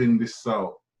I was in this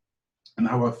cell and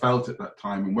how I felt at that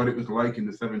time and what it was like in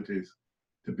the 70s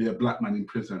to be a black man in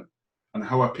prison and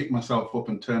how I picked myself up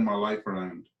and turned my life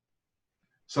around.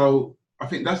 So I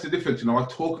think that's the difference. You know, I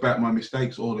talk about my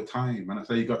mistakes all the time and I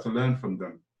say you got to learn from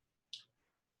them.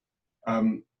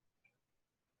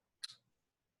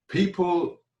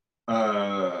 People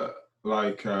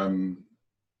like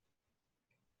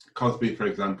Cosby, for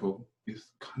example, is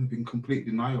kind of in complete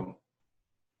denial.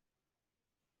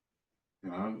 You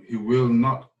know, he will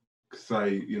not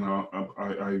say, you know,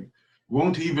 I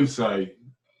won't even say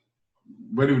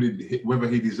whether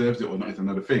he deserves it or not is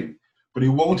another thing, but he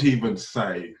won't even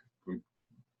say, for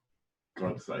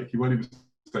God's sake, he won't even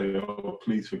say, oh,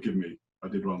 please forgive me, I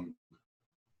did wrong,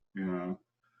 you know.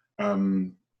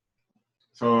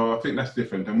 So I think that's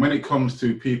different. And when it comes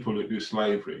to people that do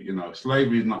slavery, you know,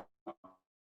 slavery is not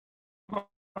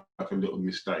like a little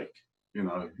mistake. You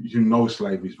know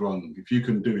slavery is wrong. If you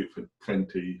can do it for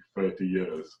 20, 30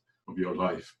 years of your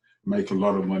life, make a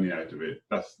lot of money out of it,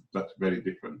 that's very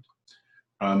different.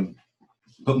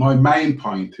 But my main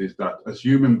point is that as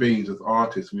human beings, as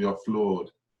artists, we are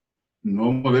flawed.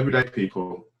 Normal, everyday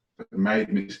people have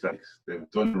made mistakes, they've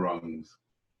done wrongs,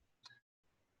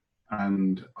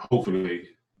 and hopefully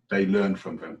they learn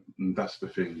from them, and that's the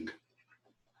thing.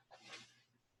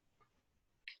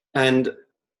 And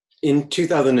in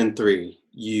 2003,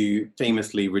 you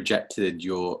famously rejected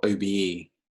your OBE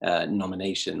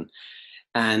nomination.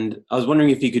 And I was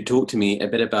wondering if you could talk to me a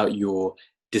bit about your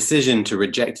decision to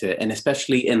reject it, and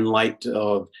especially in light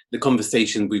of the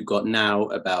conversation we've got now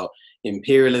about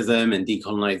imperialism and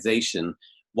decolonization.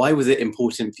 Why was it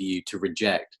important for you to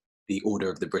reject the Order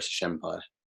of the British Empire?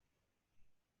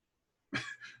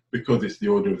 Because it's the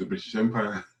Order of the British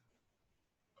Empire.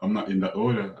 I'm not in that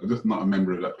order. I'm just not a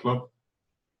member of that club.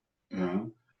 You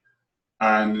know?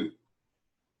 And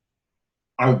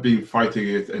I've been fighting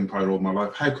against empire all my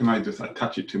life. How can I just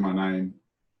attach it to my name?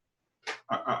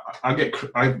 I get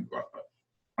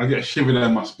a shiver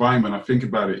down my spine when I think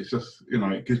about it. It's just, you know,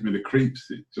 it gives me the creeps.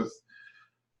 It just,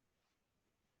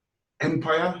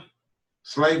 empire,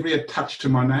 slavery attached to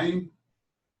my name.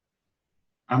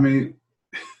 I mean,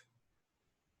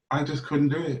 I just couldn't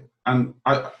do it. And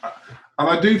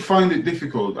I do find it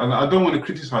difficult, and I don't want to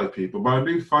criticize people, but I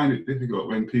do find it difficult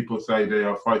when people say they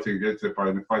are fighting against empire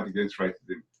and they fight against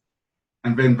racism,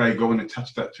 and then they go and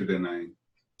attach that to their name.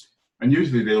 And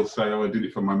usually they'll say, oh, I did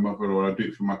it for my mother, or I did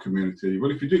it for my community.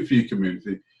 Well, if you do it for your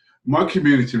community, my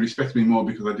community respects me more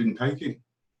because I didn't take it.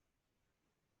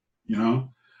 You know,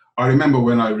 I remember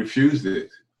when I refused it,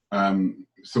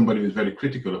 somebody was very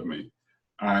critical of me,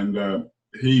 and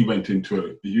he went into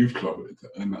a youth club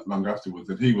and not long afterwards,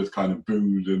 and he was kind of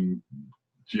booed and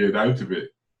jeered out of it.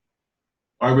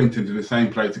 I went into the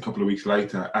same place a couple of weeks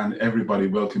later and everybody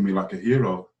welcomed me like a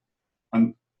hero.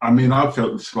 And I mean, I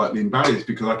felt slightly embarrassed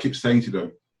because I keep saying to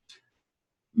them,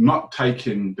 not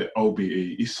taking the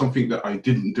OBE is something that I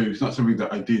didn't do. It's not something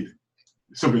that I did.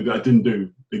 something that I didn't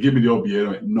do. They give me the OBE, and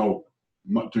I went, no,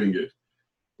 I'm not doing it.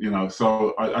 You know,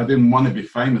 so I didn't want to be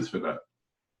famous for that.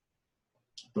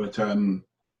 But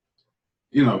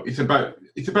you know, it's about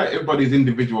everybody's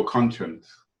individual conscience.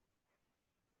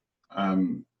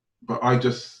 But I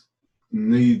just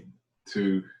need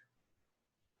to.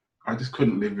 I just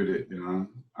couldn't live with it, you know.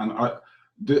 And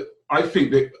I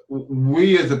think that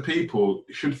we as a people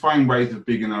should find ways of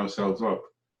bigging ourselves up,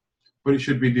 but it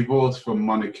should be divorced from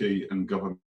monarchy and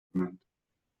government.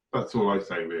 That's all I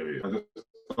say, really.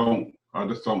 I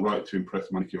just don't like to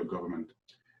impress monarchy or government.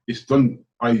 It's done.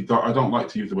 I don't like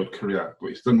to use the word career,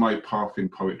 but it's done my path in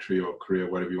poetry or career,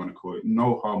 whatever you want to call it.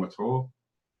 No harm at all.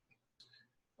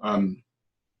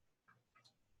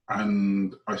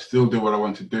 And I still do what I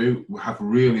want to do. We have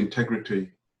real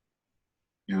integrity.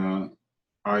 You know,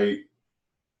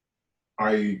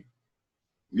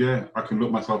 yeah, I can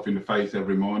look myself in the face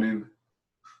every morning,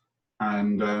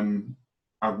 and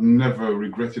I've never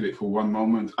regretted it for one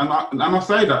moment. And I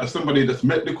say that as somebody that's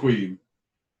met the Queen,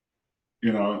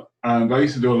 you know, and I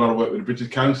used to do a lot of work with the British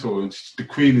Council, and the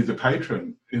Queen is a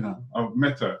patron, you know, I've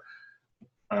met her.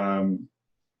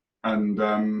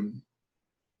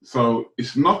 So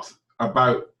it's not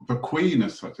about the Queen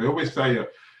as such. I always say,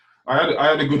 I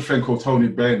had a good friend called Tony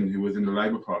Benn, who was in the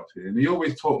Labour Party, and he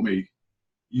always taught me,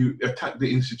 you attack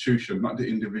the institution, not the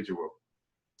individual.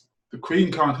 The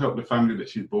Queen can't help the family that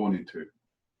she's born into.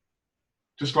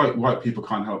 Just like white people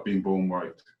can't help being born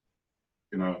white,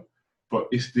 you know, but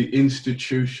it's the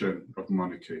institution of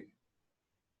monarchy,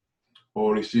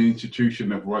 or it's the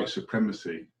institution of white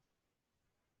supremacy.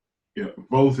 You know,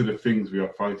 both are the things we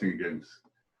are fighting against.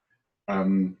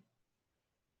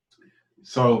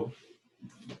 So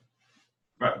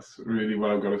that's really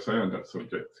what I've got to say on that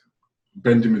subject.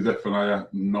 Benjamin Zephaniah,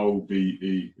 no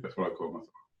BE. That's what I call myself.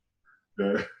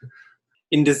 Yeah.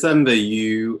 In December,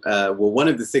 you were one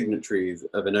of the signatories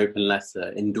of an open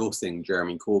letter endorsing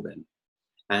Jeremy Corbyn.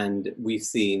 And we've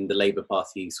seen the Labour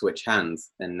Party switch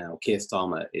hands, and now Keir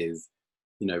Starmer is,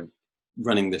 you know,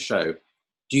 running the show.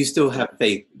 Do you still have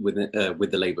faith with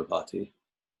the Labour Party?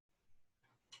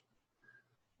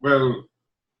 Well,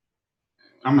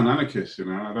 I'm an anarchist, you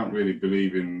know. I don't really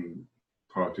believe in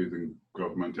parties and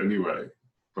government anyway.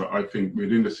 But I think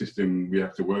within the system we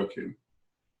have to work in,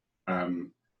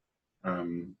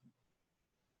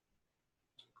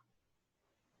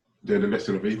 they're the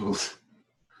lesser of evils,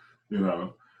 you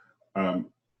know.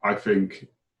 I think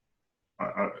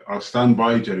I'll stand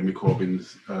by Jeremy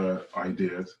Corbyn's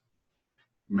ideas,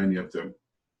 many of them.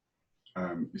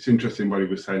 It's interesting what he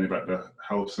was saying about the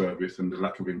health service and the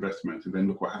lack of investment, and then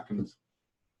look what happens.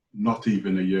 Not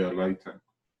even a year later.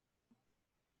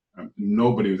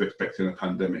 Nobody was expecting a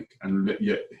pandemic, and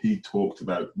yet he talked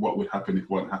about what would happen if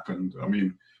one happened. I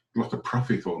mean, like a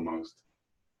prophet almost.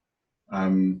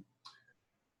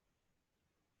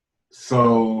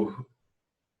 So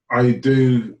I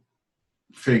do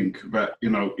think that, you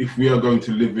know, if we are going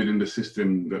to live within the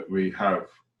system that we have,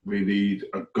 we need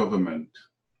a government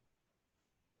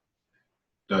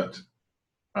that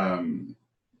can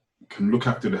look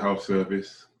after the health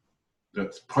service,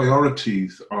 that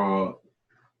priorities are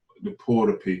the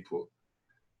poorer people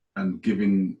and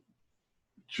giving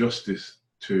justice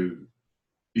to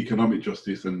economic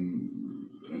justice and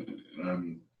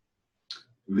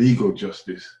legal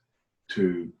justice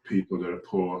to people that are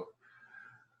poor.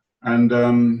 And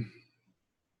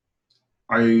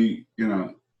you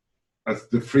know, as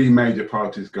the three major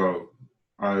parties go,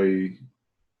 I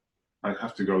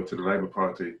have to go to the Labour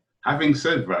Party. Having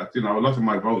said that, you know, a lot of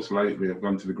my votes lately have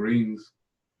gone to the Greens.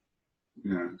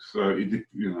 You know, so you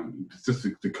know, it's just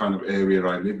the kind of area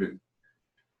I live in.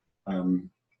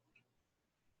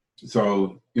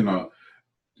 So, you know,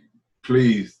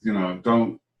 please, you know, I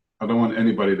don't want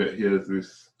anybody that hears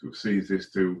this, who sees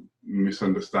this, to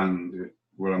misunderstand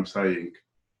what I'm saying.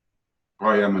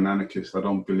 I am an anarchist. I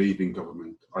don't believe in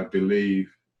government. I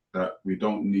believe that we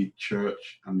don't need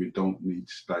church and we don't need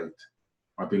state.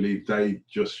 I believe they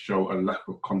just show a lack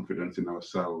of confidence in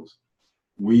ourselves.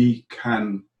 We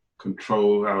can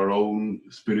control our own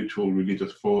spiritual,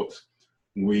 religious thoughts.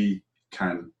 We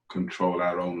can control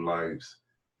our own lives,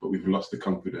 but we've lost the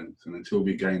confidence. And until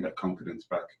we gain that confidence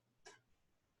back,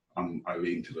 I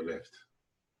lean to the left.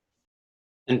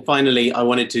 And finally, I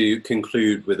wanted to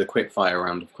conclude with a quick fire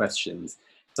round of questions.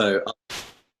 So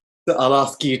I'll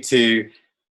ask you to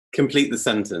complete the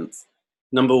sentence.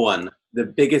 Number one, the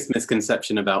biggest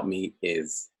misconception about me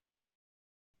is?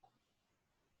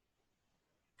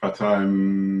 That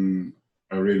I'm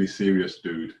a really serious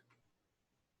dude.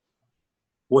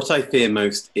 What I fear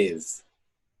most is?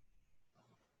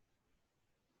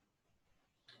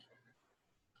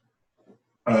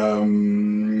 Another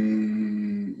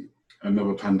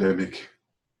pandemic.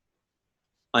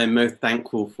 I'm most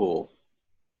thankful for.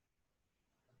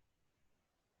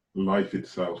 Life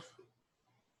itself.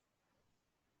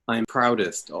 I'm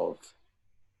proudest of.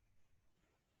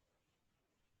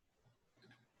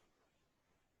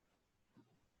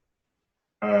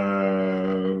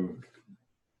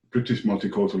 British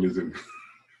multiculturalism.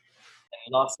 And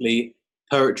lastly,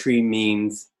 poetry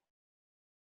means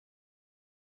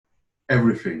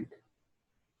Everything.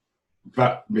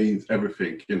 That means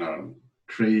everything, you know,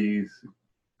 trees,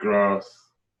 grass,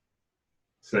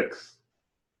 sex,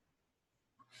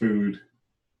 food.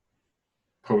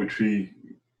 Poetry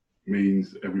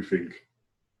means everything.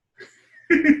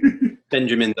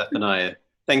 Benjamin Zephaniah.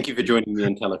 Thank you for joining me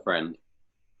on Tell a Friend.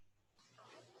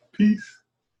 Peace.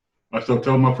 I shall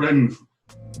tell my friends.